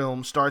Venom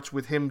film starts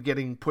with him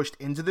getting pushed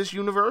into this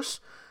universe.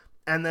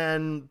 And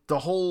then the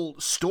whole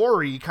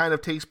story kind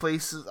of takes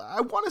place,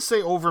 I want to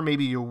say, over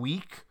maybe a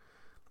week.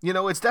 You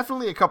know, it's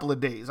definitely a couple of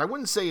days. I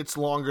wouldn't say it's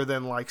longer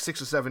than like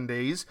 6 or 7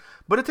 days,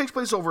 but it takes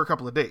place over a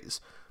couple of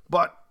days.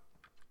 But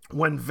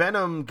when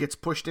Venom gets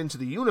pushed into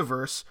the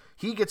universe,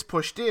 he gets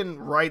pushed in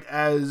right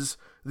as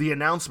the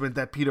announcement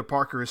that Peter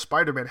Parker is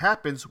Spider-Man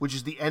happens, which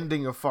is the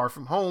ending of Far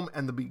From Home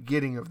and the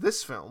beginning of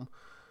this film.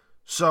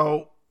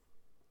 So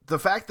the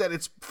fact that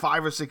it's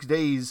 5 or 6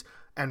 days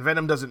and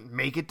Venom doesn't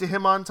make it to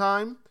him on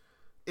time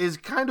is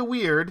kind of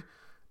weird,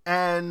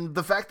 and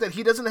the fact that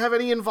he doesn't have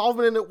any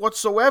involvement in it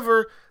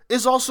whatsoever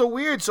is also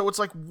weird. So it's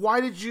like,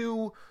 why did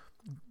you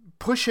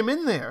push him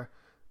in there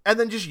and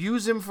then just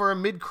use him for a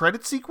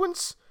mid-credit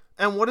sequence?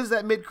 And what does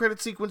that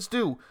mid-credit sequence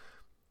do?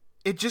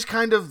 It just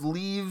kind of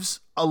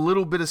leaves a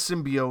little bit of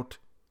symbiote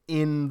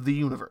in the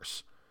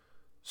universe.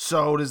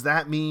 So does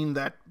that mean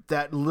that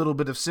that little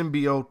bit of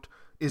symbiote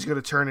is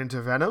going to turn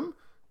into Venom?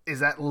 Is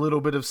that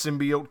little bit of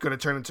symbiote going to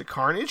turn into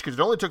Carnage? Because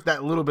it only took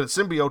that little bit of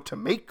symbiote to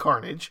make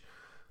Carnage.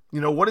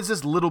 What is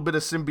this little bit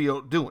of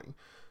symbiote doing?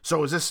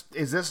 So is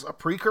this a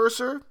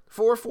precursor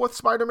for a fourth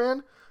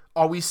Spider-Man?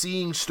 Are we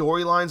seeing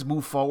storylines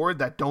move forward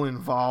that don't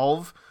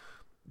involve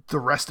the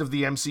rest of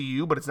the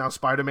MCU, but it's now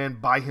Spider-Man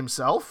by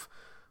himself?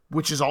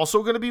 Which is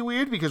also going to be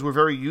weird because we're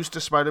very used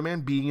to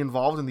Spider-Man being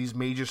involved in these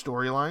major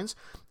storylines.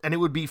 And it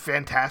would be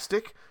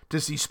fantastic to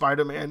see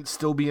Spider-Man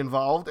still be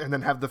involved and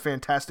then have the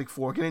Fantastic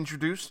Four get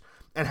introduced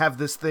and have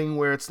this thing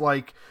where it's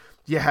like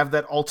you have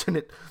that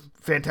alternate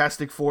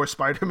Fantastic Four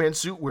Spider-Man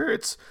suit where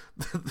it's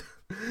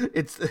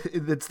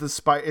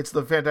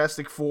the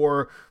Fantastic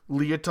Four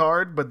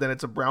leotard, but then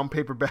it's a brown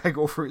paper bag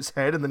over his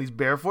head, and then he's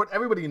barefoot.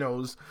 Everybody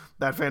knows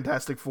that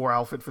Fantastic Four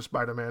outfit for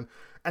Spider-Man,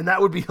 and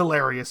that would be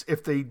hilarious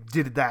if they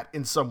did that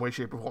in some way,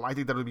 shape, or form. I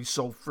think that would be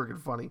so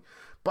friggin' funny.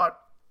 But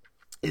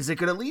is it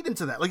going to lead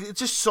into that? Like, it's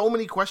just so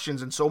many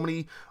questions and so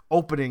many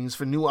openings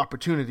for new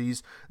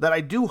opportunities that I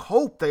do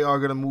hope they are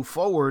going to move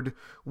forward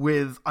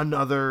with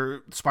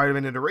another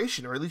Spider-Man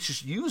iteration, or at least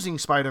just using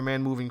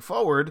Spider-Man moving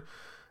forward,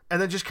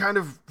 and then just kind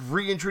of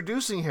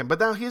reintroducing him. But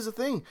now here's the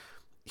thing.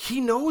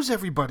 He knows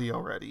everybody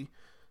already.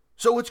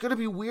 So it's going to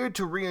be weird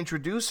to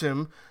reintroduce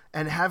him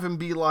and have him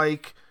be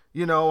like,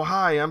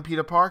 hi, I'm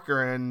Peter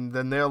Parker, and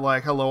then they're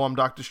like, hello, I'm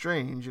Doctor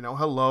Strange,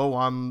 hello,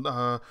 I'm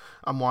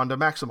Wanda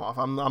Maximoff,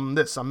 I'm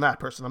this, I'm that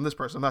person, I'm this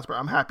person, I'm that person,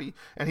 I'm happy.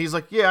 And he's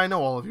like, yeah, I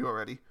know all of you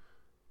already.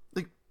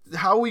 Like,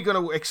 how are we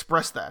going to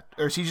express that?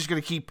 Or is he just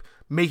going to keep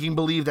making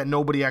believe that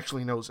nobody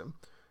actually knows him?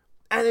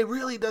 And it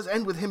really does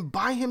end with him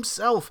by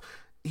himself.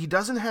 He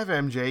doesn't have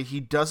MJ,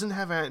 he doesn't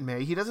have Aunt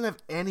May, he doesn't have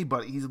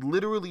anybody. He's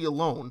literally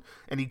alone,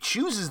 and he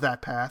chooses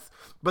that path,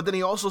 but then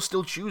he also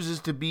still chooses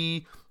to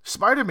be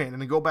Spider-Man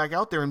and to go back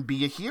out there and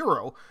be a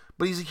hero.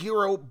 But he's a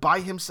hero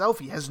by himself.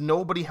 He has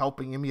nobody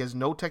helping him. He has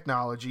no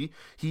technology.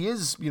 He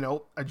is,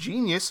 a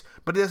genius,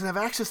 but he doesn't have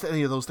access to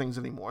any of those things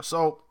anymore.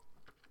 So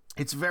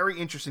it's very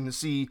interesting to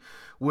see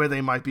where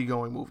they might be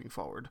going moving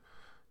forward.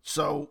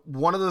 So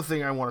one other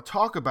thing I want to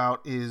talk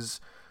about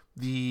is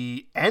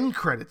the end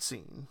credit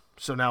scene.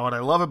 So now what I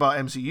love about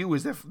MCU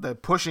is they're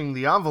pushing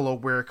the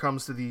envelope where it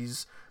comes to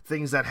these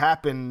things that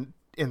happen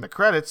in the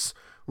credits,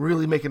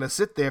 really making us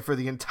sit there for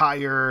the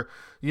entire,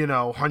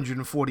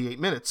 148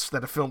 minutes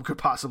that a film could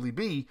possibly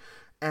be.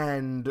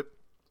 And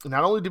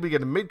not only did we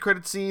get a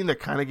mid-credit scene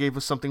that kind of gave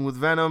us something with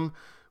Venom,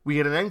 we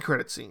get an end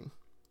credit scene.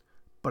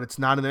 But it's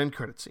not an end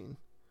credit scene.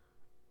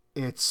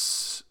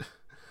 It's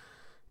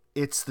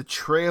the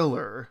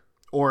trailer,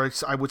 or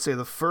I would say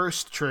the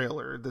first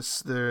trailer,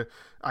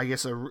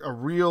 a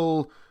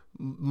real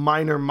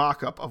minor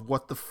mock-up of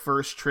what the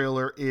first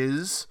trailer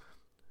is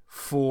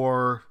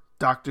for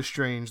Doctor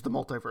Strange, The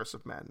Multiverse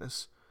of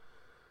Madness.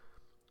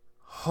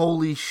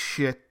 Holy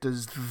shit,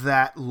 does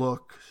that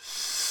look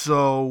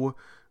so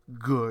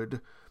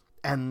good.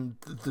 And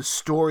the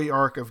story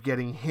arc of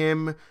getting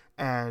him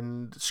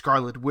and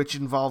Scarlet Witch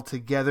involved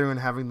together and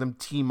having them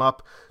team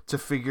up to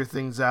figure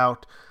things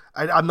out.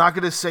 I'm not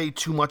going to say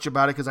too much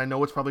about it because I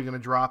know it's probably going to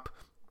drop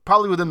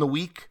probably within the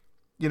week.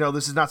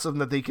 This is not something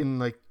that they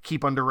can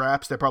keep under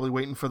wraps. They're probably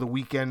waiting for the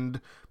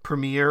weekend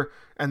premiere,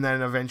 and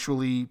then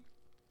eventually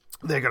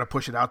they're going to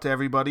push it out to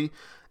everybody.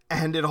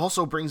 And it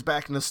also brings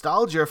back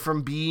nostalgia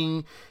from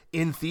being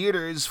in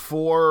theaters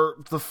for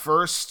the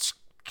first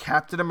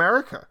Captain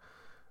America.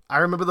 I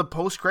remember the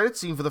post-credit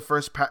scene for the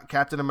first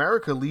Captain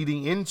America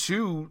leading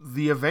into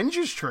the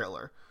Avengers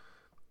trailer.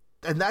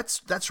 And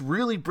that's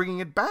really bringing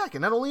it back.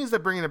 And not only is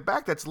that bringing it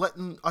back, that's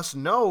letting us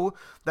know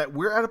that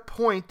we're at a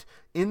point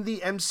in the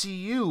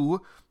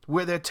MCU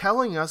where they're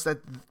telling us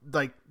that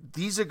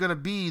these are going to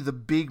be the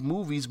big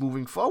movies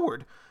moving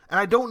forward. And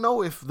I don't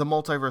know if the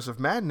Multiverse of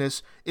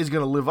Madness is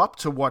going to live up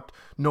to what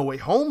No Way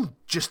Home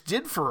just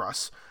did for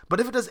us. But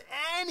if it does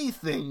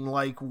anything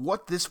like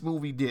what this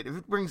movie did, if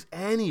it brings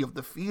any of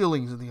the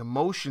feelings and the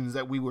emotions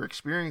that we were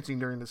experiencing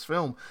during this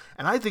film,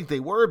 and I think they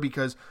were,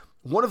 because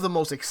one of the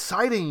most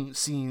exciting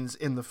scenes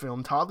in the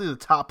film, probably the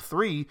top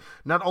three,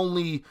 not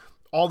only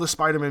all the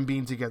Spider-Man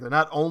being together,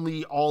 not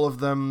only all of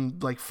them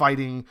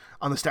fighting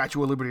on the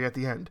Statue of Liberty at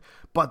the end,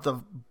 but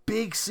the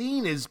big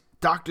scene is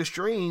Doctor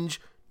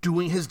Strange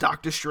doing his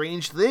Doctor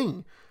Strange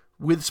thing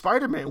with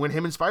Spider-Man, when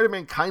him and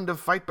Spider-Man kind of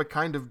fight but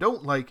kind of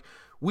don't.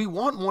 We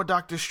want more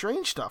Doctor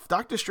Strange stuff.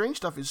 Doctor Strange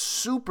stuff is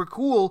super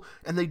cool,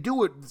 and they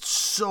do it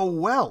so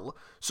well.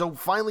 So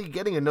finally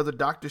getting another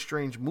Doctor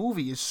Strange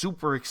movie is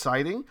super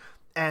exciting.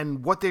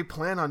 And what they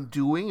plan on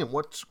doing and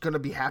what's going to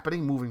be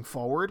happening moving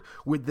forward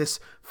with this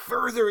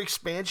further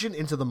expansion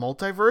into the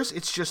multiverse,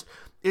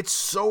 it's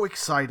so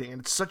exciting,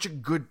 and it's such a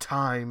good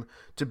time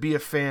to be a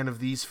fan of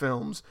these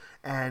films.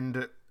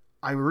 And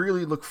I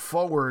really look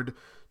forward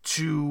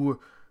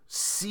to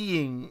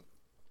seeing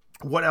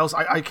what else.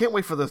 I can't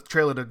wait for the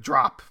trailer to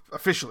drop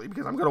officially,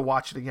 because I'm going to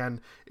watch it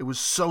again. It was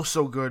so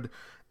good,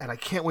 and I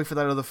can't wait for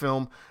that other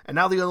film. And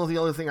now the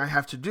only thing I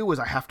have to do is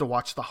I have to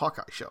watch the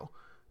Hawkeye show.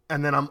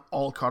 And then I'm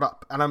all caught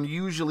up. And I'm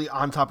usually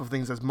on top of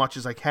things as much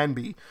as I can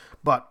be.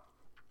 But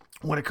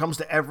when it comes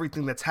to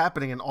everything that's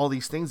happening and all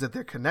these things that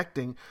they're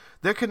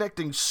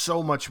connecting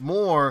so much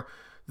more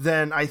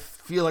than I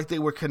feel like they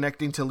were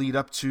connecting to lead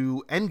up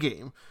to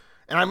Endgame.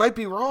 And I might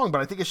be wrong,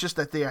 but I think it's just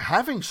that they are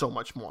having so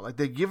much more. Like,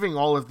 they're giving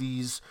all of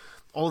these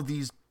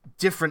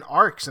different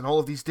arcs and all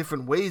of these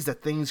different ways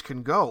that things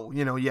can go.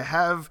 You know, you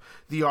have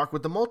the arc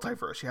with the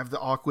multiverse, you have the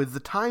arc with the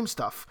time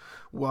stuff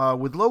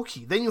with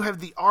Loki. Then you have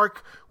the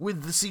arc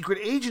with the secret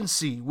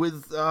agency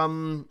with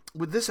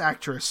this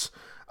actress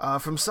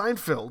from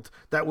Seinfeld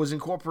that was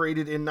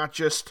incorporated in not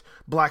just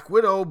Black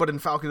Widow, but in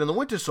Falcon and the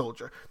Winter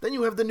Soldier. Then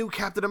you have the new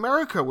Captain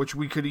America, which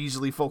we could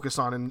easily focus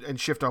on and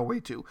shift our way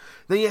to.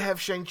 Then you have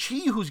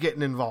Shang-Chi who's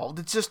getting involved.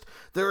 It's just,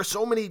 there are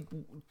so many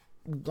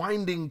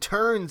winding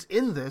turns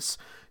in this.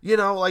 You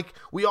know, like,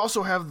 we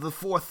also have the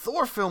fourth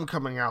Thor film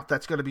coming out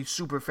that's going to be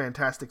super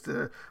fantastic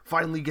to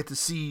finally get to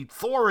see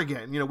Thor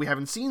again. You know, we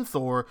haven't seen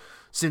Thor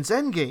since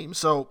Endgame,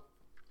 so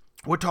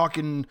we're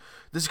talking,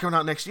 this is coming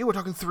out next year, we're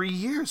talking 3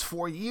 years,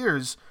 4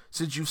 years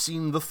since you've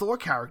seen the Thor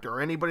character,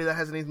 or anybody that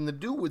has anything to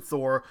do with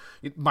Thor,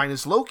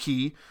 minus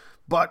Loki.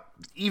 But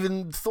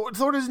even Thor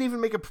doesn't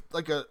even make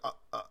a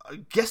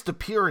guest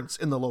appearance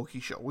in the Loki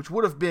show, which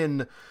would have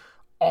been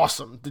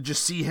awesome to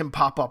just see him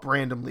pop up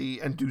randomly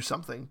and do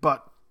something.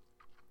 But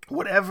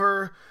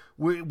whatever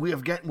we're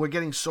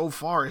getting so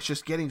far, it's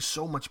just getting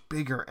so much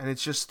bigger, and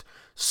it's just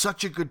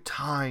such a good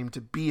time to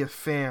be a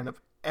fan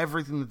of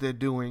everything that they're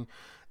doing.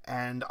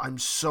 And I'm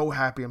so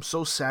happy, I'm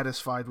so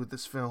satisfied with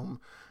this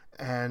film,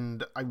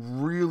 and I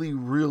really,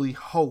 really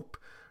hope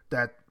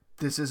that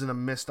this isn't a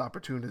missed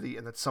opportunity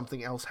and that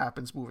something else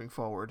happens moving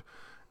forward.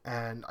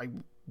 And I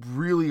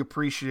really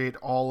appreciate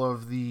all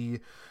of the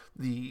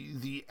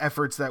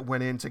efforts that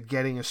went into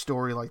getting a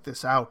story like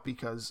this out,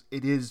 because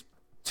it is,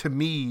 to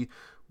me,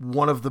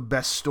 one of the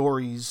best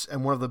stories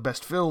and one of the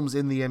best films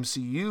in the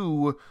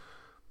MCU,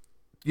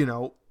 you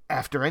know,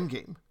 after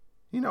Endgame.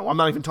 You know, I'm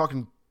not even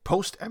talking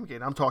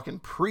post-Endgame. I'm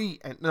talking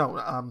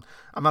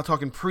I'm not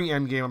talking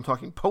pre-Endgame. I'm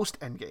talking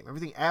post-Endgame.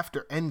 Everything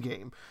after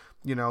Endgame.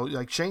 You know,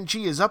 like, Shang-Chi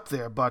is up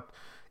there, but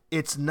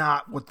it's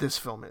not what this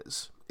film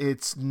is.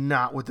 It's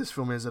not what this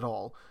film is at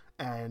all.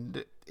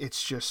 And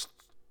it's just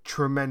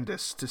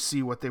tremendous to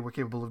see what they were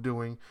capable of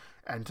doing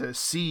and to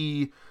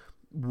see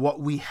what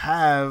we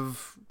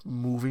have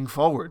moving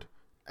forward.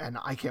 And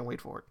I can't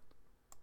wait for it.